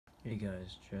Hey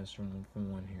guys,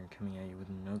 Jester141 here, coming at you with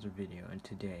another video, and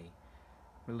today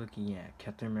we're looking at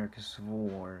Captain America Civil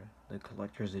War, the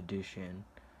Collector's Edition,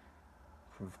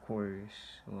 for of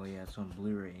course, well yeah, it's on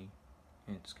Blu-ray,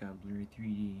 and it's got Blu-ray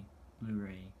 3D,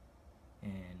 Blu-ray,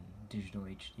 and digital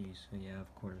HD, so yeah,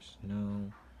 of course,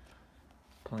 no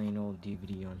plain old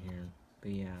DVD on here,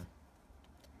 but yeah,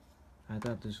 I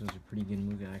thought this was a pretty good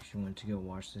movie. I actually went to go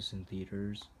watch this in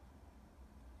theaters.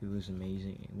 It was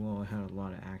amazing. Well, it had a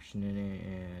lot of action in it,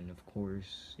 and of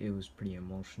course, it was pretty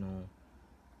emotional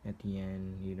at the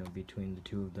end, you know, between the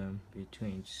two of them,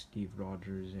 between Steve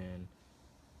Rogers and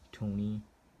Tony,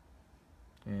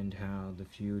 and how the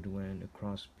feud went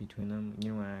across between them.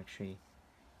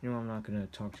 I'm not gonna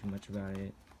talk too much about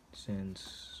it,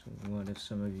 since what if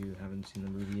some of you haven't seen the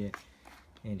movie yet,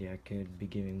 and yeah, I could be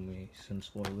giving me some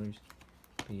spoilers.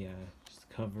 But yeah, just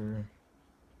the cover.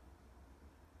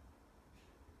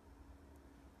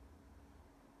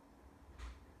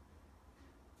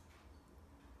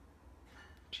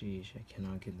 Jeez, I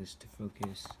cannot get this to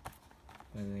focus.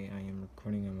 By the way, I am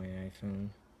recording on my iPhone.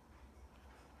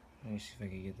 Let me see if I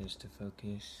can get this to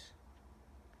focus.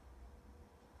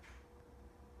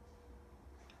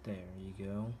 There you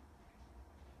go.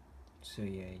 So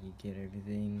yeah, you get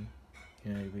everything.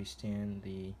 Everybody stand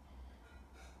the,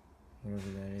 whatever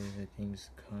that is, I think it's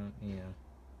yeah.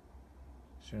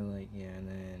 So like, yeah, and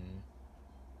then,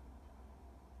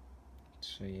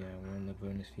 so yeah, one of the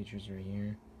bonus features right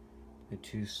here. The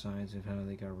two sides of how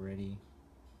they got ready.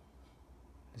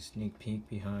 The sneak peek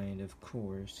behind, of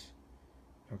course,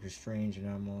 Doctor Strange, and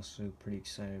I'm also pretty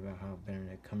excited about how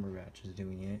Benedict Cumberbatch is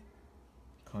doing it.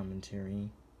 Commentary.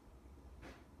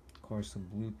 Of course, the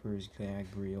bloopers gag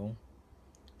reel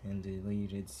and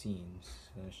deleted scenes,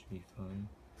 so that should be fun.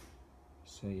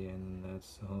 So yeah, and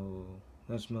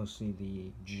that's mostly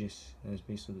the gist. That's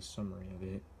basically the summary of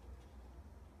it.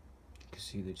 You can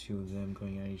see the two of them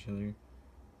going at each other.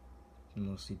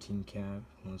 Mostly Team Cap,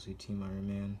 mostly Team Iron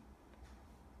Man.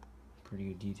 Pretty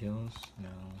good details. Now,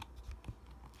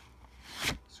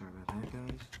 sorry about that,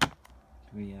 guys.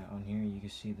 But yeah, on here you can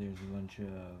see there's a bunch of,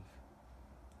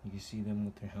 you can see them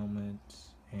with their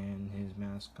helmets and his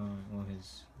mask on. Well,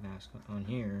 his mask on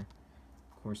here.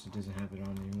 Of course, it doesn't have it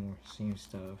on anymore. Same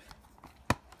stuff.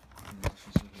 And let's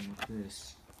just open up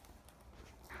this.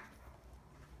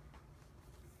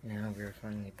 Now we're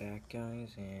finally back,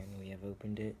 guys, and we have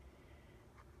opened it.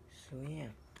 So yeah,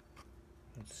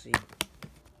 let's see.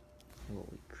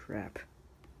 Holy crap.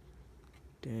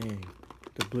 Dang.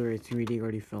 The Blu-ray 3D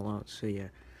already fell out, so yeah.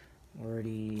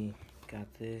 Already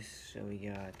got this, so we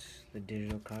got the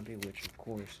digital copy, which of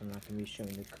course I'm not going to be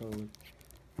showing the code.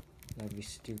 That'd be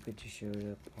stupid to show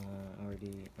it up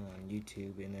already on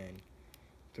YouTube. And then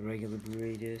the regular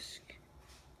Blu-ray disc,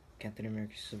 Captain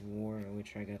America Civil War,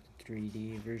 which I got the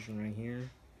 3D version right here.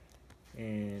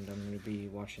 And I'm going to be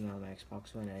watching that on the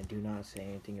Xbox One. I do not say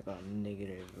anything about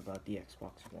negative about the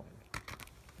Xbox One.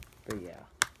 But yeah,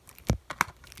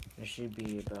 that should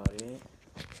be about it.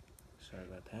 Sorry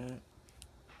about that.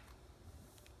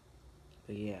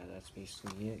 But yeah, that's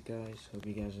basically it, guys. Hope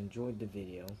you guys enjoyed the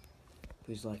video.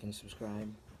 Please like and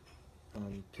subscribe.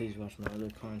 Please watch my other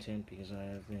content, because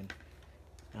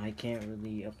I can't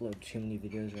really upload too many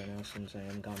videos right now since I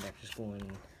am gone back to school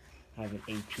and I have an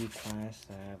AP class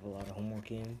that I have a lot of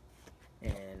homework in,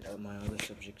 and my other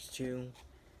subjects too.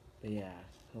 But yeah,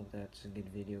 hope that's a good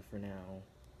video for now.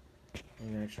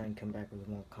 I'm gonna try and come back with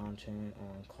more content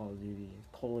on Call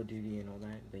of Duty and all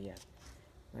that. But yeah,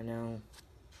 right now,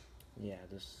 yeah,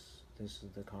 this is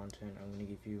the content I'm gonna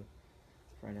give you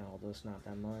right now, although it's not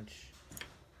that much.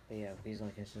 But yeah, please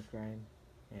like and subscribe,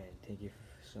 and thank you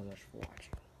so much for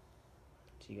watching.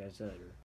 See you guys later.